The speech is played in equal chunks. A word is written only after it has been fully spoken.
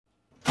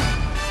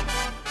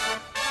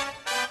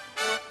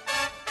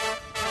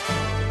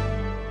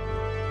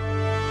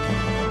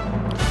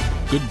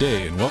Good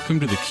day, and welcome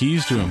to the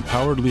Keys to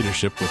Empowered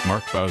Leadership with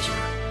Mark Bowser.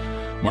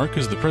 Mark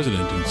is the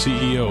president and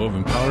CEO of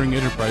Empowering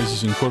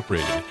Enterprises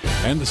Incorporated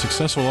and the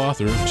successful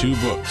author of 2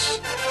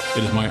 books.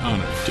 It is my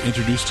honor to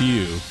introduce to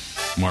you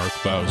Mark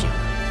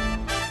Bowser.